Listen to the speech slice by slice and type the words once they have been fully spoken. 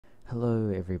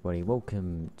Hello everybody,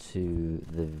 welcome to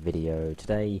the video.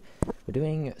 Today we're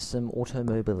doing some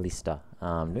Automobilista,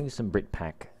 doing some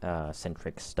Britpack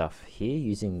centric stuff here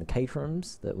using the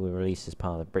Caterhams that were released as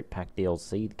part of the Britpack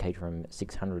DLC, the Caterham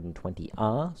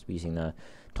 620R, so we're using the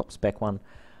top spec one.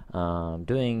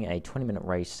 Doing a 20-minute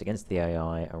race against the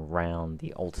AI around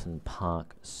the Oulton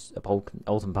Park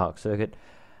circuit.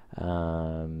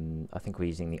 I think we're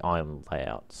using the island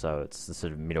layout, so it's the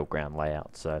sort of middle ground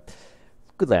layout, so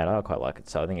good layout. I quite like it,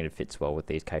 so I think it fits well with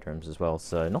these Caterhams as well.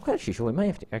 So not quite actually sure. We may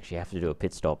have to do a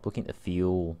pit stop. Looking at the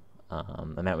fuel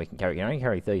amount we can carry. You can only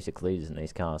carry 36 litres in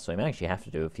these cars, so we may actually have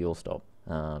to do a fuel stop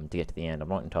to get to the end. I'm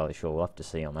not entirely sure. We'll have to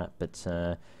see on that. But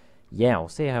yeah, we'll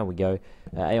see how we go.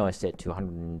 AI set to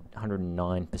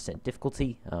 109%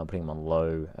 difficulty, putting them on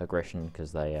low aggression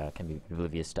because they can be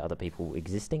oblivious to other people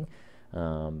existing.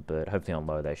 But hopefully on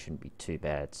low they shouldn't be too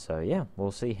bad. So yeah,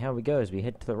 we'll see how we go as we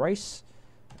head to the race.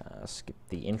 Skip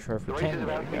the intro if we can.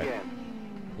 There we go.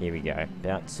 Here we go.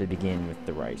 About to begin with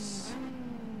the race.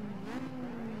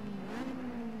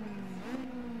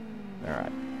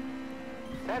 Alright.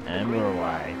 And we're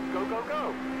away. Go, go,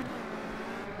 go!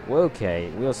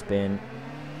 Okay, wheel spin.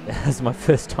 That's my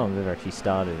first time I've ever actually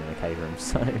started in a Caterham,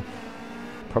 so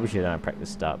probably should have done a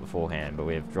practice start beforehand, but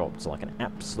we have dropped like an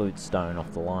absolute stone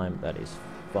off the line, but that is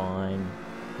fine.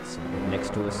 There's someone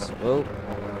next to us. Whoa.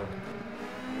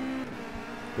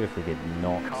 Good if we did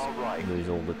not lose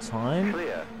all the time.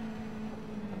 Clear.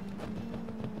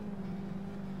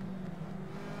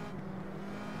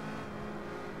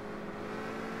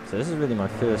 So this is really my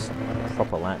first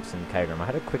proper laps in Caterham. I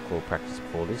had a quick little practice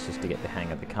before this just to get the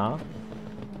hang of the car.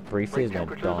 Briefly, I was going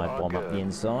to dive bomb up the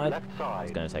inside.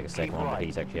 It's going to take a second one, but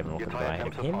he's actually having a look at the guy ahead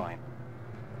of him.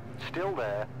 Still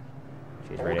there.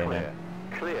 She's ready now.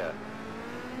 Clear.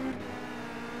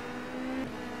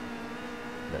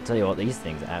 But I tell you what, these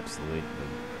things are absolutely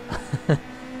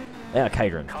they are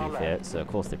Caterhams, to be fair, so of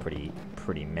course they're pretty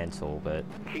mental, but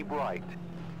Keep right.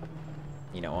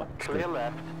 you know what? Clear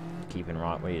left. Keeping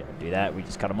right, we don't do that, we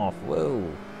just cut them off.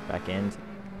 Whoa! Back end.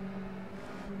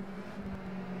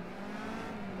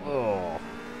 Oh,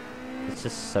 it's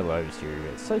just so oversteery.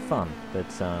 It's so fun,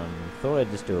 but thought I'd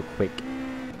just do a quick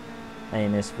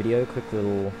AMS video, quick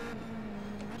little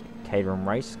Caterham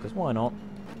race, because why not?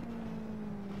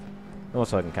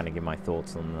 Also, I can kind of give my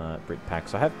thoughts on the Britpack.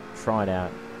 So I have tried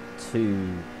out,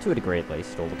 to a degree at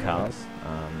least, all the cars.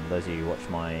 Those of you who watch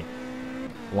my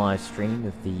live stream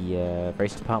of the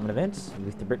race department events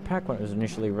with the Britpack when it was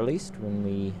initially released, when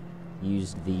we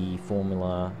used the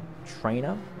Formula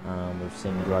Trainer, we've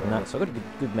seen me driving that. So I got a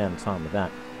good amount of time with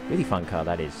that. Really fun car,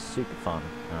 that is. Super fun.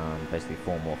 Basically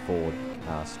Formula Ford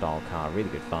style car. Really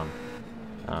good fun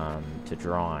to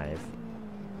drive.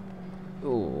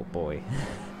 Oh boy.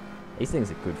 These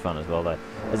things are good fun as well, though.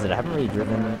 As I said, I haven't really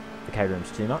driven the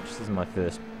Caterhams too much. This is my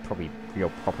first probably real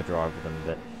proper drive with them,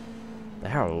 but they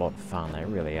are a lot of fun. They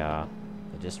really are.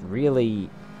 They just really,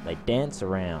 they dance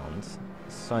around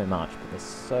so much, but they're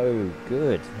so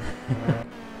good. That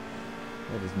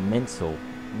is mental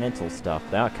stuff.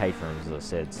 They are Caterhams, as I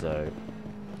said, so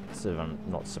sort of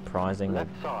not surprising. We'll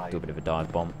do a bit of a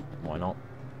dive bomb. Why not?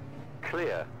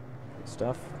 Clear. Good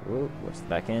stuff. Whoa, what's the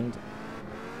back end? There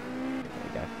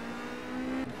we go.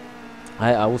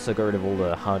 I also got rid of all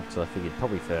the HUD, so I figured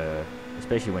probably for,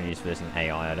 especially when you're just versing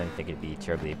AI, I don't think it'd be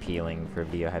terribly appealing for a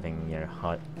video having, you know,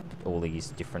 HUD, all these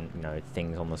different, you know,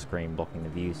 things on the screen blocking the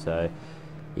view. So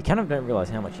you kind of don't realise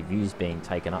how much your view's being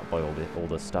taken up by all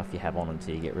the stuff you have on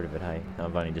until you get rid of it. Hey,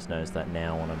 I've only just noticed that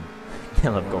now when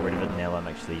now I've got rid of it. Now I'm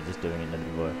actually just doing it in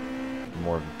a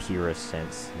more of a purist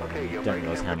sense. Okay, you don't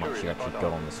realise how much you actually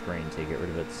got on the screen until you get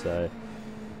rid of it. So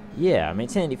yeah, I mean,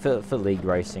 it's handy for league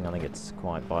racing. I think it's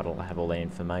quite vital to have all that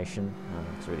information,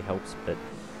 because it really helps. But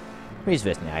when you're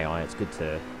versing the AI, it's good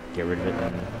to get rid of it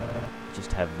and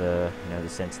just have the, you know, the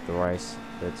sense of the race.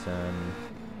 But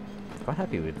quite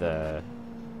happy with what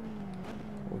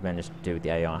we've managed to do with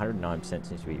the AI. 109%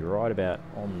 seems to be right about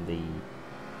on the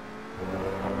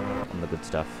good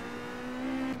stuff.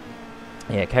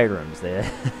 Yeah, Caterhams there.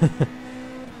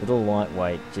 Little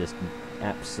lightweight, just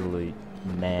absolute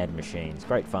mad machines.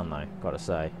 Great fun though, gotta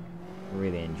say.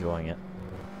 Really enjoying it.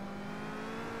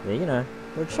 They're, you know,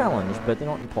 they're a challenge, but they're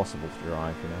not impossible to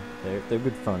drive, you know. They're a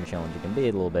good fun challenge. You can be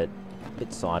a little bit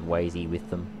sidewaysy with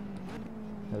them.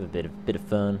 Have a bit of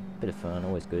fun,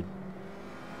 always good.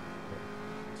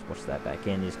 Just watch that back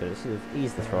end, you just gotta sort of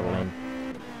ease the throttle in,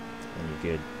 and you're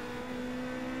good.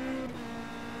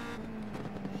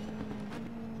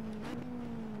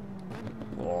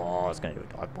 Oh, I was gonna do a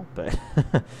dive bomb, but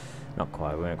not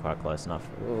quite, we weren't quite close enough.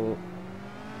 Oh.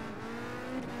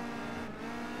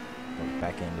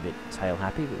 back end a bit tail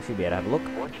happy, but we should be able to have a look.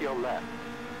 Watch your left.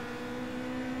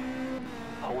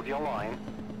 Hold your line.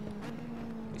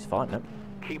 He's fighting it.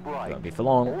 Keep right. Won't be for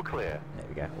long. All clear. There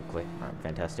we go, all clear. Alright,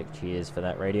 fantastic. Cheers for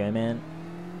that, radio man.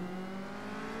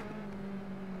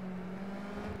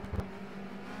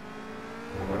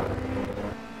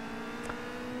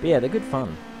 But yeah, they're good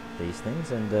fun, these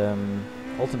things, and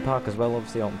Oulton Park as well.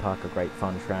 Obviously, Oulton Park, a great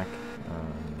fun track.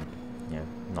 You know,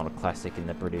 not a classic in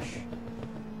the British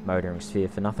motoring sphere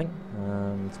for nothing.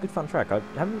 It's a good fun track. I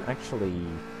haven't actually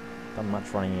done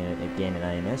much running it again in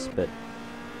AMS, but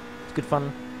it's good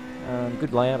fun.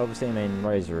 Good layout, obviously. I mean,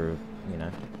 Rays are, you know,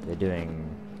 they're doing,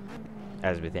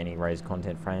 as with any Rays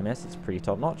content for AMS, it's pretty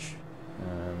top notch.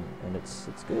 And it's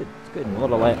good. It's good. And a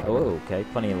lot of layout. Oh, okay,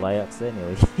 plenty of layouts there.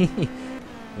 Nearly,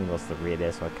 we lost the rear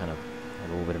there, so I kind of had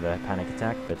a little bit of a panic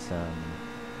attack. But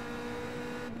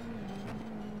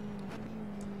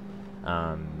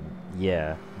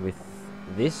yeah, with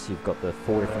this, you've got the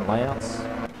 4 different layouts.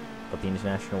 Got the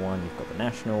international one. You've got the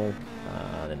national.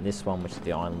 Then this one, which is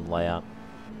the island layout.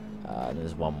 And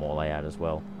there's one more layout as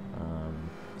well.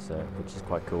 So which is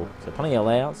quite cool. So plenty of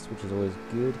layouts, which is always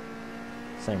good.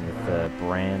 Same with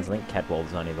brands. I think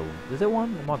Cadwell's only the... Is there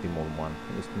one? There might be more than one.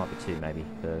 I think there might be 2 maybe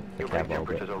for Cadwell.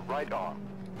 Temperatures are right on.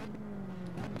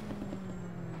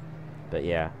 But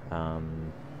yeah,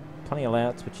 plenty of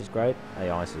layouts, which is great.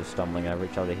 AI sort of stumbling over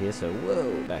each other here, so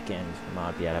whoa, back end.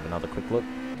 Might be able to have another quick look.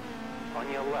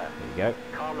 On your left. There you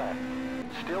go. Car left.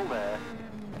 Still there.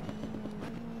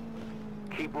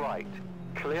 Keep right.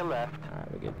 Clear left.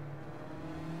 Alright, we're good.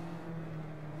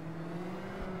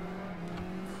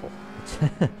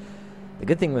 The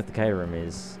good thing with the Caterham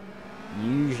is,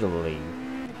 usually,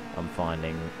 I'm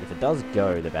finding, if it does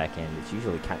go the back end, it's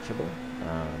usually catchable,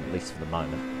 at least for the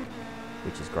moment,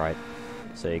 which is great.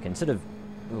 So you can sort of,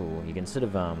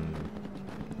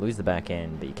 lose the back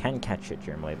end, but you can catch it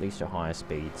generally, at least at higher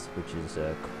speeds, which is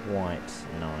quite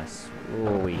nice.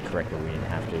 Oh, we corrected, we didn't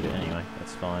have to, but anyway,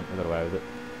 that's fine, we got away with it.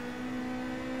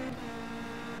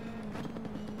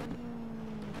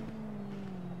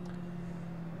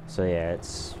 So yeah,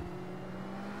 it's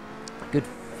good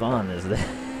fun, is the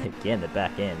again the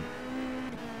back end.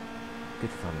 Good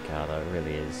fun car though, it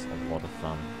really is a lot of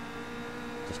fun.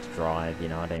 Just to drive, you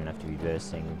know, I don't even have to be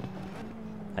versing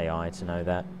AI to know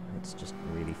that. It's just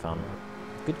really fun.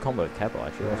 Good combo with Cadwell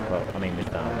actually, works quite, I mean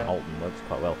with Oulton works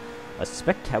quite well. I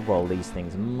suspect Cadwell, these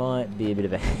things might be a bit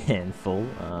of a handful.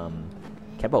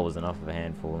 Cadwell was enough of a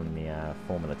handful in the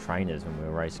Formula Trainers when we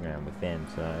were racing around with them,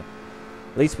 so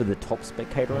at least with the top spec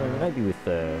Caterham, maybe with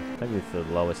the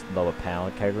lower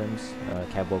powered Caterhams,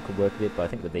 Cadwell could work a bit, but I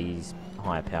think with these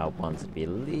higher powered ones it'd be a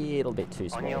little bit too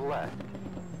small. On your left.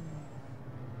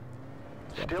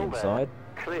 Drop Still inside.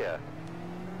 there. Clear.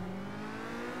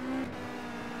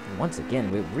 And once again,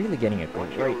 we're really getting a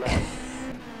great,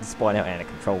 despite how out of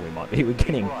control we might be, we're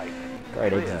getting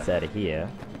great exits out of here.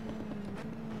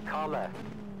 Car left.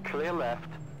 Clear left.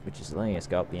 Which is letting us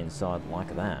go up the inside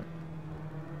like that.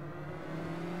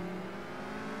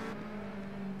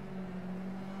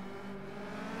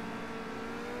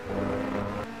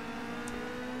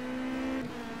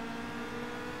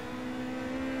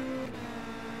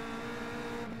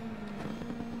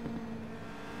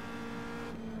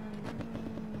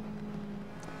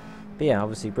 But yeah,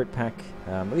 obviously Britpack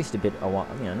released a bit, you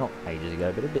know, not ages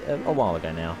ago, but a while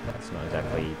ago now. It's not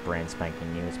exactly brand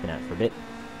spanking new, it's been out for a bit.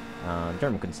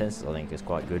 General consensus, I think, is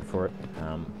quite good for it,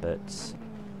 but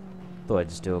thought I'd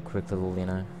just do a quick little, you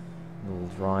know, little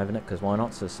drive in it, because why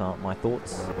not? So some my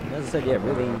thoughts. And as I said, yeah,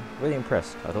 really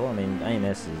impressed. I thought, I mean,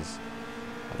 AMS is,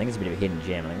 I think it's a bit of a hidden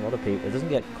gem. I think a lot of people, it doesn't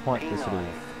get quite the sort of,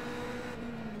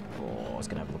 oh, I was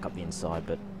going to have a look up the inside,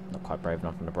 but not quite brave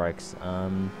enough on the brakes.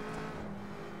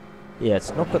 Yeah,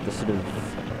 it's not got the sort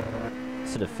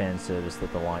of fan service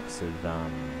that the likes of, oh,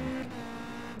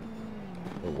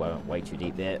 I went way too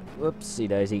deep there. Whoopsie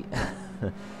daisy. Yeah,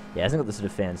 it hasn't got the sort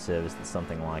of fan service that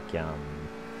something like, that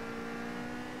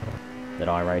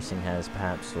iRacing has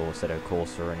perhaps, or Assetto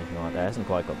Corsa or anything like that. It hasn't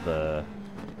quite got the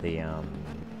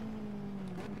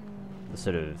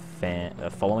sort of fan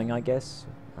following, I guess.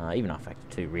 Even R-Factor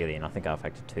 2 really, and I think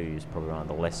R-Factor 2 is probably one of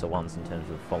the lesser ones in terms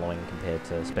of following compared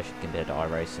to, especially compared to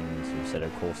iRacing and sort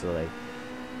of Assetto Corsa. They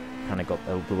kind of got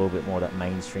a little bit more of that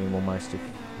mainstream almost, if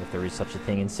there is such a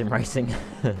thing in sim racing.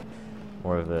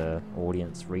 More of a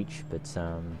audience reach, but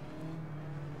so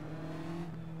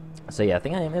yeah, I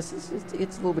think AMS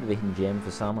it's a little bit of a hidden gem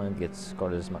for some. I don't think it's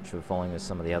got as much of a following as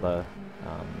some of the other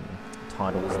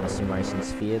titles in the sim racing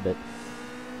sphere, but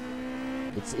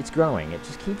it's growing. It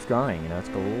just keeps growing. You know, it's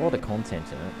got a lot of content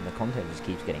in it, and the content just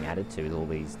keeps getting added to with all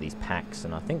these packs.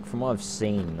 And I think from what I've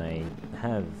seen, they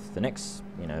have the next,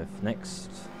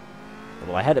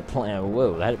 well, I had it planned.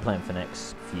 Well, they had it planned for the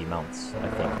next few months, I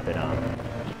think.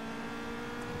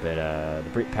 But the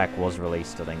Brit pack was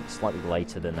released, I think, slightly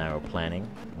later than they were planning.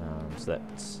 So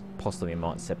that's possibly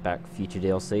might set back future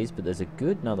DLCs. But there's a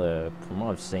good another. From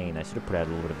what I've seen, they sort of put out a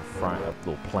little bit of a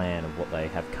little plan of what they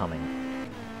have coming.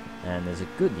 And there's a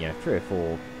good, 3 or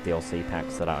 4 DLC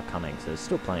packs that are coming. So there's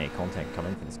still plenty of content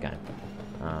coming for this game.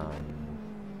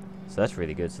 So that's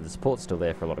really good. So the support's still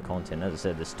there for a lot of content. As I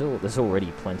said, there's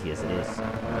already plenty as it is.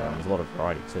 There's a lot of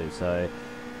variety too. So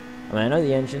I mean, I know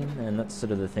the engine, and that's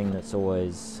sort of the thing that's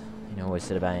always, always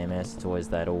said about AMS. It's always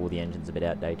that all the engine's a bit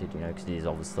outdated, because it is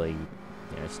obviously,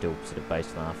 still sort of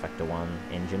based on our R-Factor 1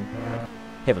 engine,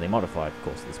 heavily modified, of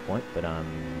course, at this point, but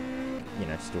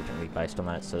still generally based on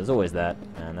that. So there's always that,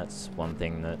 and that's one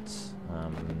thing that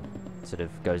sort of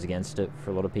goes against it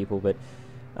for a lot of people. But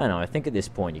I don't know. I think at this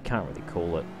point you can't really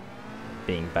call it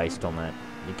being based on that.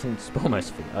 You can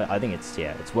almost, I think it's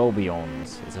well beyond,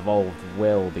 it's evolved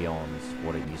well beyond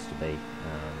what it used to be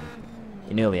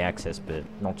in early access, but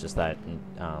not just that,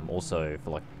 also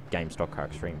for like Game Stock Car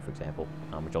Extreme, for example,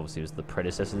 which obviously was the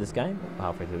predecessor of this game,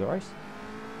 halfway through the race.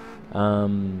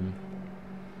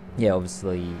 Yeah,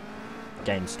 obviously,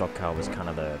 Game Stock Car was kind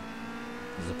of the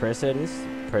predecessor to this,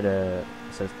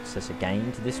 predecessor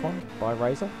game to this one by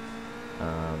Razor,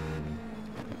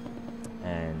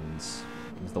 and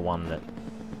it was the one that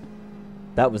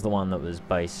was the one that was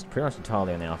based pretty much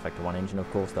entirely on the R-Factor 1 engine, of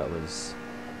course. That was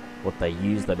what they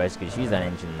used. They basically just used that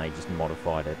engine and they just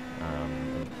modified it,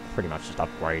 and pretty much just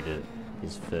upgraded it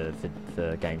is for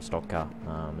Game Stock Car.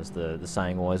 As the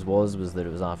saying always was that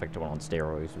it was R-Factor 1 on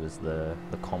steroids, was the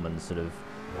common sort of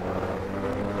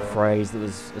phrase that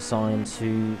was assigned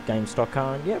to Game Stock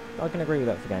Car. And yep, I can agree with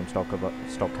that for Game Stock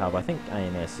Car, but I think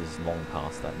AMS is long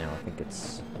past that now. I think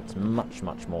it's much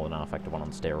more than R-Factor 1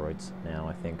 on steroids now.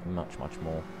 I think much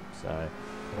more. So I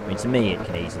mean, to me, it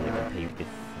can easily compete with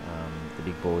the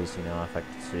big boys,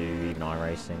 R-Factor 2, even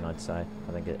iRacing, I'd say.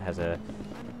 I think it has a,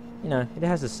 it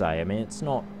has a say. I mean, it's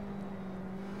not,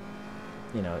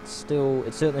 it's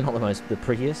certainly not the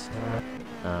prettiest.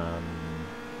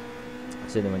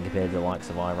 Certainly when compared to the likes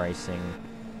of iRacing.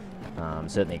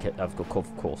 Certainly, of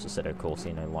course,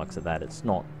 the likes of that. It's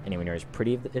not anywhere near as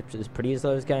pretty as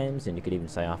those games, and you could even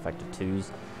say R-Factor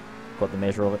 2's got the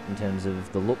measure of it in terms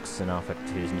of the looks, and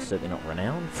R-Factor 2's certainly not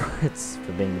renowned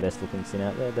for being the best looking sim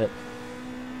out there, but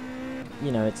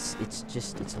it's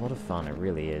a lot of fun. It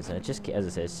really is, and it just, as I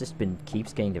said, it's just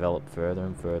keeps getting developed further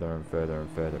and further and further and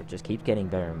further. It just keeps getting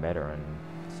better and better, and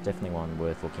it's definitely one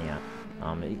worth looking at.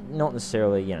 Not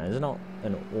necessarily, there's not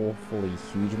an awfully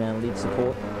huge amount of league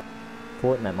support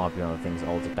for it, and that might be one of the things that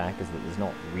holds it back, is that there's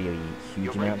not really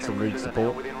huge amounts of league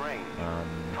support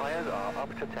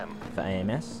for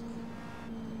AMS.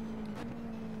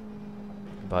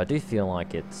 But I do feel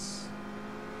like it's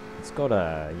got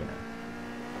a,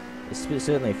 it's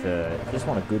certainly for, if you just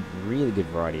want a really good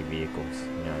variety of vehicles,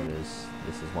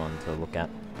 this is one to look at.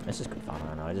 It's just good fun. I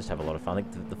don't know, I just have a lot of fun. I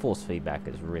think the force feedback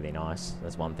is really nice.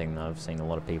 That's one thing that I've seen a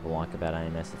lot of people like about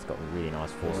AMS. It's got really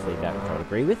nice force feedback, which I would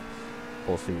agree with.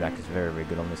 Force feedback is very, very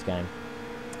good on this game.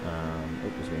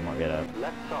 Oops, we might be able to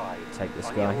left side, take this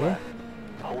guy here.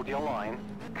 Hold your line,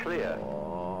 clear.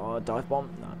 Oh, dive bomb.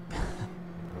 No.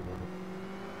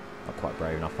 Not quite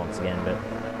brave enough once again,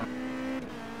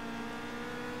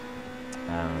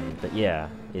 but yeah,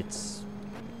 it's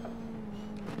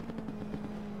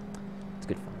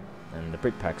good fun. And the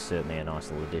Brit Pack's certainly a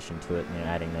nice little addition to it,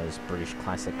 adding those British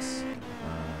classics,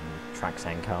 tracks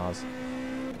and cars.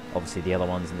 Obviously the other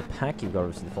ones in the pack, you've got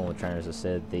obviously the Formula Trainer, as I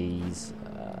said, these,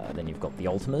 then you've got the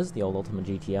Ultimas, the old Ultima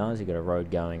GTRs, you've got a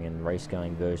road-going and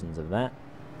race-going versions of that.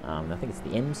 I think it's the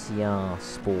MCR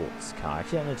sports car.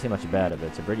 Actually, I don't know too much about it, but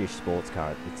it's a British sports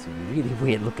car. It's a really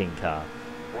weird-looking car.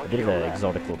 A bit of an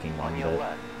exotic-looking one,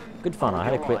 but good fun.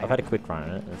 I've had a quick run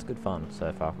in it, and it's good fun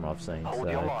so far from what I've seen. Hold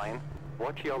your line.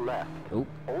 Watch your left. Oop.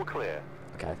 All clear.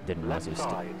 Okay, didn't realise he was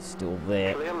still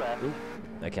there. Clear left. Oop.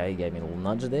 Okay, he gave me a little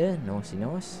nudge there. Nicey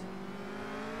nice.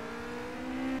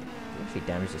 He actually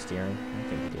damaged the steering. I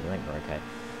think he did. I think we're okay.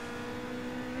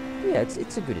 Yeah,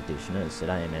 it's a good addition. As I said,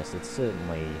 AMS. It's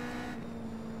certainly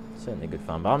good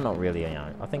fun. But I'm not really,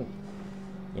 I think,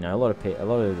 a lot of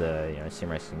the sim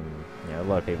racing, a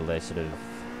lot of people, they sort of,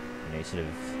 I'm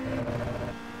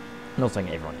not saying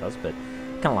everyone does, but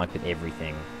kind of like with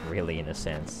everything, really, in a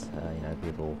sense.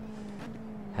 People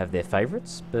have their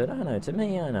favourites, but I don't know. To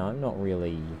me, I'm not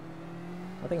really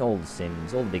I think all the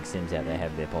sims, all the big sims out there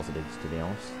have their positives, to be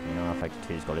honest. You know,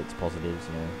 R-Factor 2's got its positives,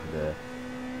 you know,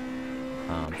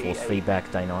 the force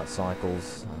feedback, day-night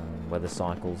cycles, weather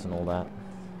cycles and all that.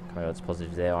 Got its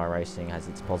positives there. iRacing has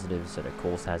its positives, so the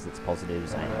course has its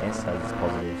positives, AMS has its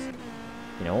positives.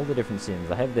 You know, all the different sims,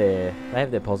 they have their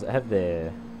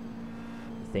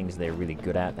things they're really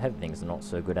good at, they have things they're not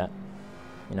so good at.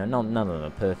 You know, none of them are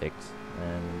perfect,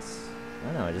 and I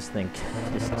don't know, I just think,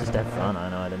 just have fun.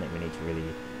 I don't think we need to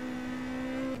really,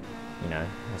 you know,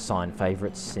 assign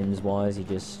favourites Sims-wise. You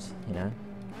just, you know,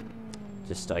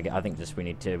 I think we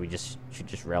should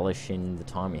just relish in the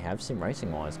time we have sim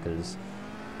racing-wise, because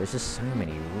there's just so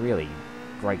many really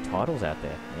great titles out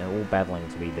there, you know, all battling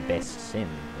to be the best sim,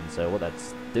 and so what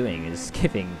that's doing is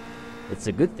it's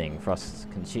a good thing for us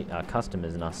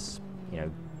customers and us, you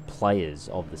know, players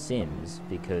of the sims,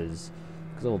 because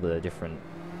all the different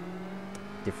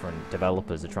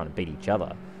developers are trying to beat each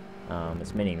other.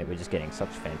 It's meaning that we're just getting such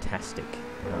fantastic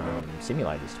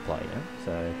simulators to play, you know?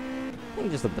 So I think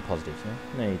you just look at the positives, you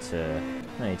know?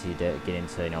 No need to get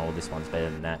into, you know, oh, this one's better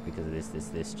than that because of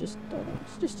this. Just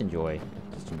enjoy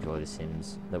the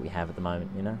sims that we have at the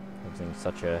moment, you know? Everything's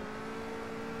such a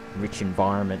rich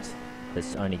environment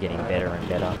that's only getting better and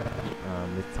better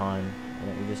with time,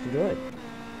 and we just enjoy it.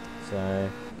 So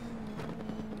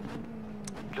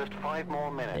just 5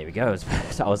 more minutes. There we go.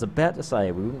 I was about to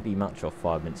say we wouldn't be much off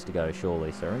 5 minutes to go,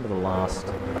 surely. So we're into the last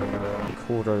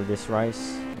quarter of this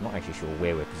race. I'm not actually sure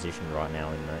where we're positioned right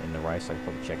now in the race. I can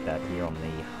probably check that here on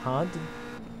the HUD.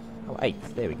 Oh,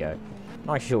 8th. There we go.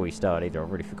 Not actually sure where we started either. I've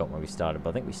already forgotten where we started,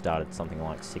 but I think we started something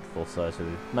like 6th or so. So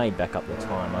we've made back up the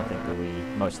time. I think that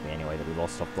mostly anyway, that we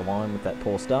lost off the line with that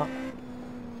poor start.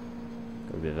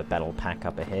 Got a bit of a battle pack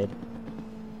up ahead.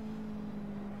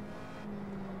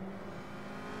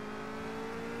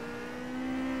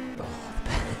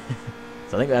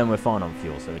 So I think we're fine on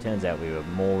fuel, so it turns out we were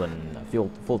more than,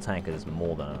 full tank is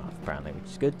more than enough apparently, which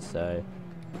is good, so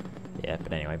yeah,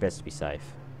 but anyway, best to be safe.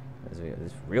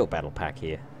 There's a real battle pack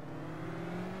here.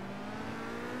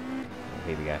 Oh,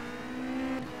 here we go.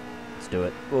 Let's do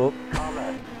it. Oh.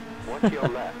 Watch your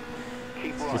left.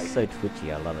 Keep It's right. just so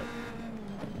twitchy, I love it.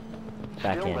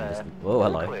 Back Still end, there. just, oh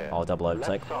hello, Clear. oh double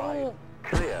overtake. Left side.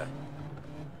 Clear.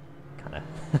 Kinda.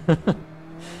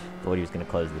 Thought he was going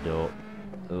to close the door.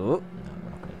 Oh, no, we're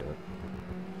not going to do it.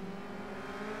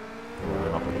 Oh,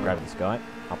 we're not going to grab this guy.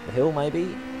 Up the hill,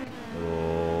 maybe.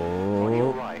 On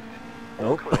your Oh. right.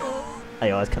 All clear.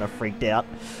 Hey, I was kind of freaked out.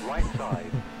 Right side.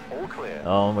 All clear.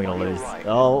 Oh, we're going On to your lose. right.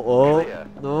 Oh, Clear.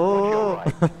 oh.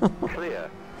 Watch your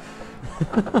right.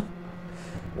 Clear.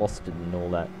 Lost it in all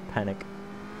that panic.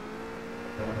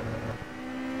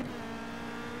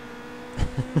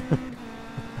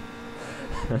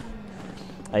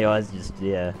 Hey guys, just,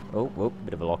 yeah. Oh,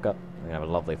 bit of a lock up. We're gonna have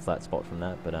a lovely flat spot from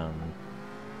that, but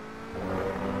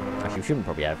actually we shouldn't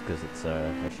probably have, because it's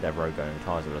they should have road going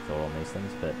tyres, I would have thought, on these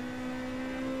things, but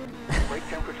Brake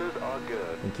temperatures are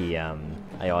good. I think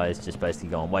AI is just basically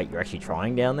going, wait, you're actually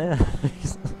trying down there?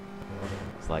 It's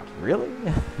like, really?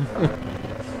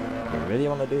 You really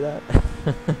want to do that?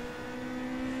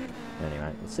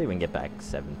 Anyway, let's see if we can get back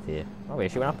 7th here. Oh, we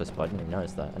actually went up a spot, I didn't even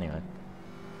notice that. Anyway.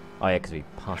 Oh yeah, because we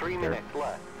passed 3 there. minutes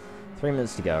left. 3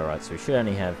 minutes to go, right, so we should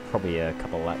only have probably a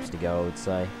couple of laps to go, I would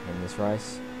say, in this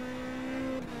race.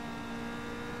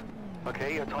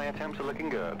 Okay, your tyre temps are looking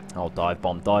good. Oh, dive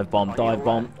bomb.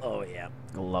 Oh yeah,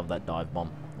 I love that dive bomb.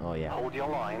 Oh yeah. Hold your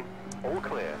line. All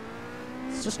clear.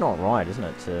 It's just not right, isn't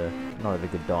it, to not have a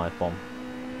good dive bomb.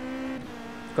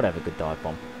 You've got to have a good dive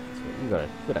bomb. You've got to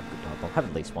have a good dive bomb. Have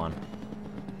at least one.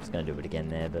 Just going to do it again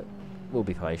there, but we'll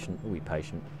be patient.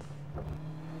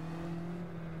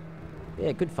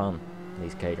 Yeah, good fun,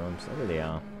 these Caterhams. They really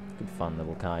are. Good fun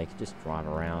little car. You can just drive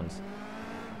around.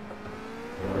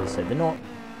 As I said, they're not...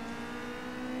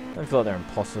 I don't feel like they're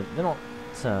impossible. They're not...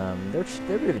 they're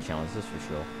a bit of a challenge, that's for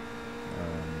sure.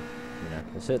 You know,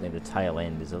 certainly the tail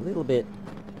end is a little bit...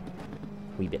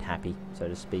 wee bit happy, so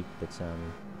to speak, but...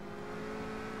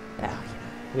 you know,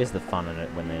 where's the fun in it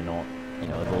when they're not, you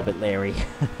know, a little bit leery?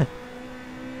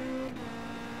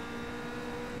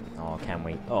 Oh, can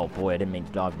we? Oh boy, I didn't mean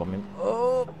to dive bomb him.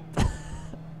 Oh!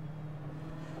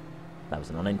 That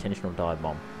was an unintentional dive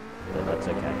bomb, but that's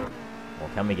okay. Well,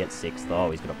 can we get 6th?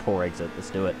 Oh, he's got a poor exit. Let's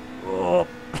do it. Oh!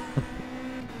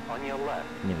 On your left.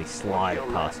 Nearly slide Watch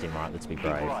your past left. him, right? Let's be Keep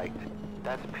brave. right.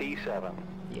 That's P7.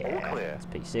 Yeah, All clear. that's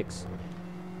P6.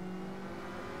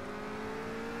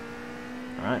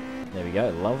 Alright, there we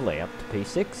go. Lovely. Up to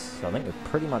P6. So I think we've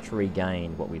pretty much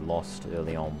regained what we lost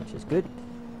early on, which is good.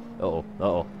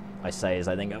 Uh-oh. I say as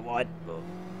I then go wide.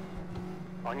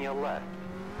 On your left.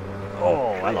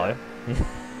 Oh, hello.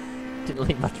 Didn't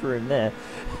leave much room there.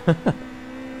 Alright,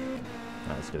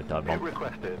 let's do a dive Pit bomb.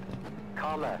 requested.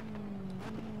 Car left.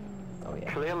 Oh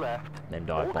yeah. Clear left. Them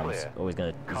dive All bombs. clear. Always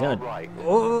gonna. He's Car gonna. right.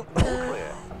 Oh! All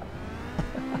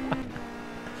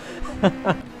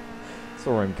clear.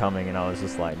 Saw him coming and I was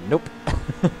just like, nope.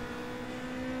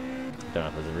 Don't know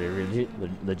if it was really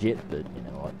legit, but you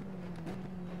know what?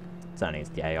 It's only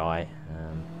the AI.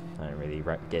 I don't really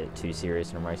get it too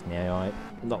serious when I'm racing the AI.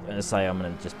 I'm not going to say I'm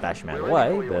going to just bash him out of the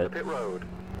way, but Pit road.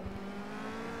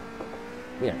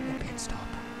 we don't need a pit stop.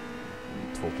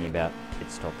 Talking about pit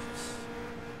stops.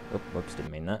 Oh, whoops, didn't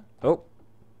mean that. Oh.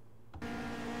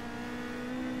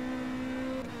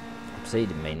 Oopsie,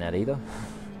 didn't mean that either.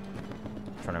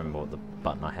 Trying to remember what the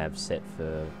button I have set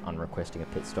for unrequesting a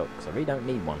pit stop, because I really don't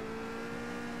need one.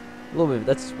 A little bit.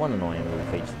 That's one annoying little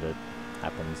feature that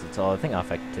happens. It's I think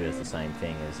rFactor 2 is the same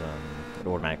thing as it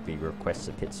automatically requests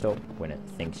a pit stop when it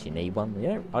thinks you need one.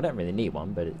 I don't really need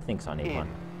one, but it thinks I need one.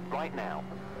 Right now.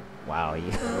 Wow,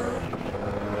 you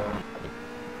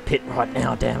pit right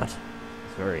now, damn it!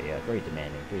 It's very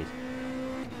demanding. Jeez.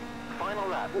 Final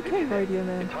lap. Okay, radio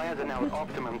man. The tires are now at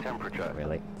optimum temperature.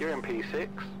 Really? You're in P6.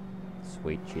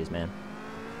 Sweet, cheers, man.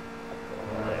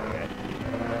 There we go.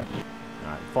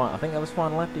 Alright, fine. I think that was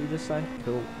final lap. Did you just say?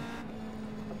 Cool.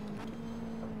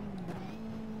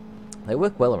 They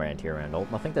work well around here around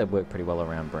Oulton. I think they work pretty well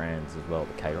around brands as well,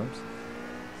 the Caterhams. So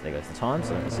there goes the time.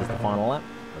 So this is the final lap.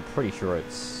 I'm pretty sure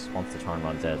it's once the time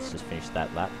runs out, it's just finished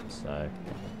that lap. So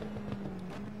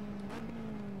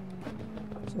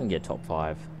we can get top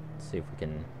 5. Let's see if we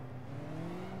can.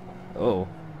 Oh,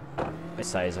 I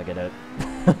say as I get a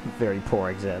very poor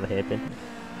exit out of the hairpin.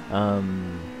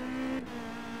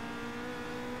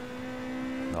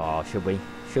 Oh, should we?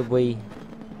 Should we?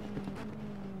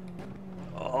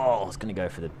 Oh, I was going to go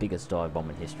for the biggest dive bomb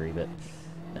in history, but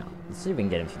no. Let's see if we can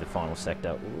get him through the final sector.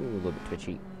 Ooh, a little bit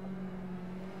twitchy.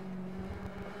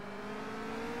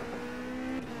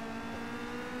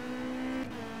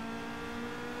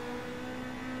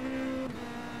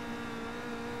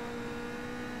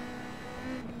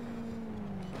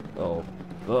 Oh,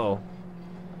 oh.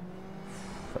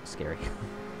 That was scary.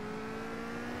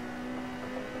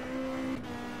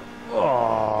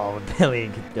 Oh, barely.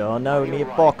 Oh no, we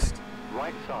get boxed.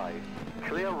 Right side.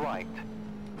 Clear right.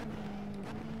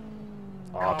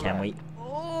 Oh, can we?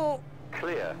 Oh,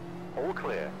 Clear. All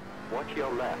clear. Watch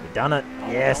your left. we done it.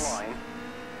 Hold Yes. your line.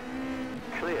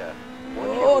 Clear. Watch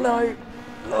Oh your no.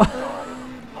 left side.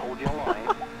 Hold your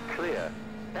line. Clear.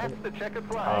 That's the checkered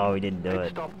flag. Oh, we didn't do Pit it.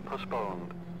 stop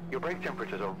postponed. Your brake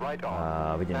temperatures are right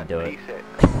on. We didn't That's do it.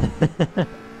 P6.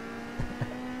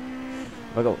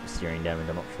 I got steering damage,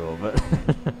 I'm not sure, but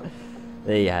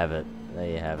there you have it. There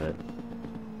you have it.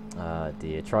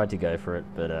 Dear, tried to go for it,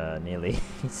 but nearly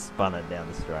spun it down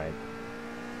the straight.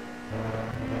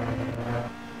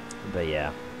 But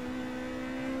yeah,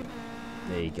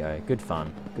 there you go. Good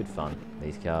fun. Good fun.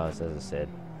 These cars, as I said,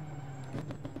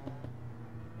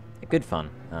 good fun.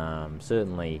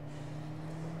 Certainly,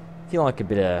 if you like a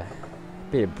bit of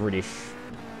British,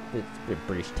 bit of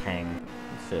British tang,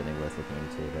 it's certainly worth looking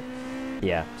into. But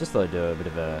yeah, just thought I'd do a bit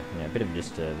of a, bit of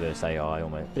just a versus AI,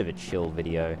 almost a bit of a chill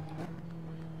video.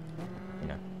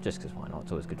 Just because why not?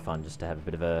 It's always good fun just to have a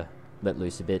bit of a let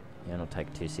loose a bit. Not take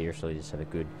it too seriously. Just have a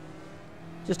good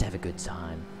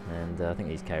time. And I think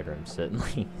these Caterhams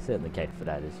certainly cater for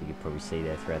that, as you could probably see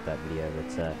there throughout that video.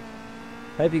 But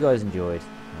hope you guys enjoyed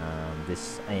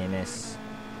this AMS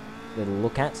little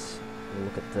look at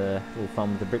the little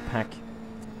fun with the Brit Pack.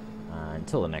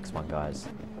 Until the next one, guys.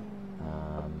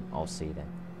 I'll see you then.